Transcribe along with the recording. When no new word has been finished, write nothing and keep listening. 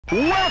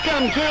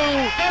Welcome to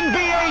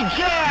NBA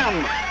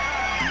Jam!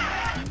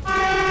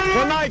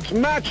 Tonight's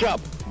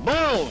matchup,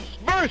 Bulls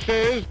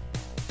versus...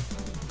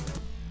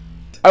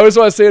 I always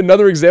want to say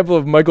another example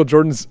of Michael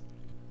Jordan's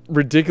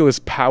ridiculous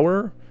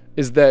power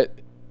is that,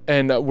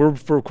 and we're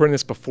recording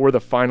this before the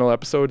final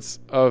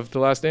episodes of The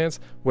Last Dance,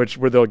 where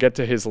they'll get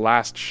to his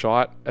last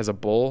shot as a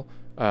Bull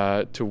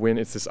to win.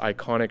 It's this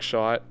iconic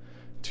shot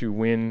to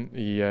win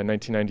the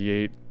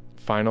 1998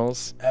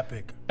 finals.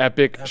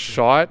 Epic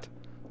shot.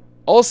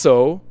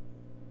 Also,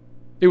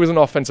 it was an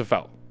offensive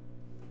foul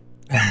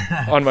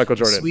on Michael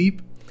Jordan.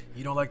 Sweep?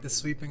 You don't like the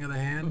sweeping of the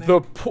hand? The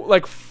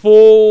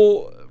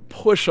full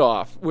push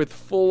off with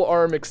full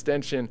arm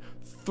extension,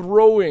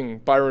 throwing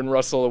Byron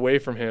Russell away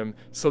from him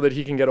so that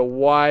he can get a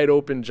wide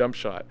open jump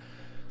shot.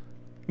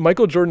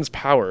 Michael Jordan's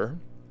power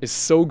is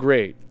so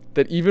great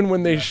that even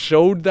when they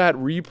showed that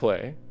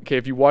replay, okay,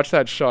 if you watch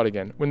that shot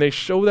again, when they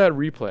show that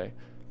replay,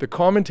 the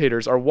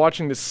commentators are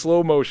watching this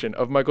slow motion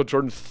of Michael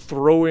Jordan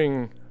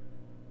throwing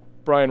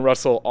Brian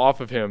Russell off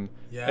of him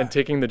and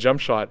taking the jump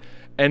shot,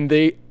 and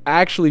they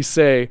actually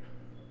say,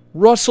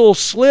 Russell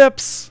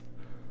slips.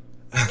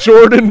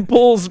 Jordan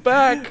pulls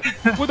back.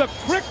 With a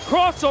quick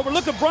crossover,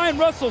 look at Brian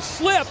Russell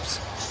slips,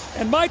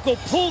 and Michael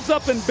pulls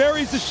up and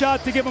buries the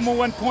shot to give him a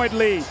 1-point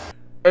lead.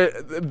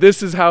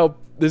 This is how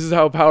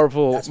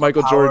powerful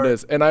Michael Jordan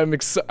is, and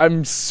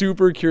I'm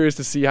super curious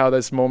to see how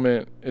this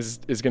moment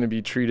is going to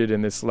be treated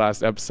in this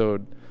last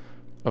episode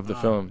of the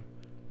film.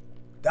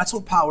 That's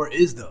what power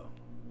is, though.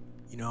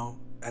 You know,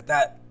 at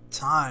that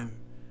time,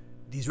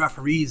 these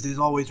referees, there's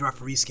always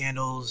referee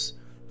scandals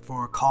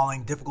for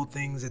calling difficult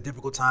things at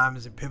difficult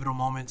times and pivotal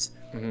moments.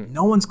 Mm-hmm.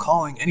 No one's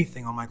calling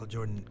anything on Michael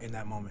Jordan in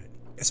that moment,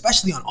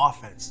 especially on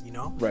offense, you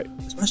know? Right.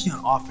 Especially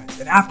on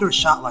offense. And after a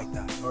shot like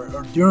that,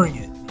 or during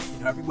it, you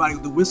know, everybody,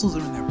 the whistles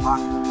are in their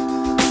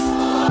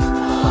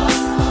pocket.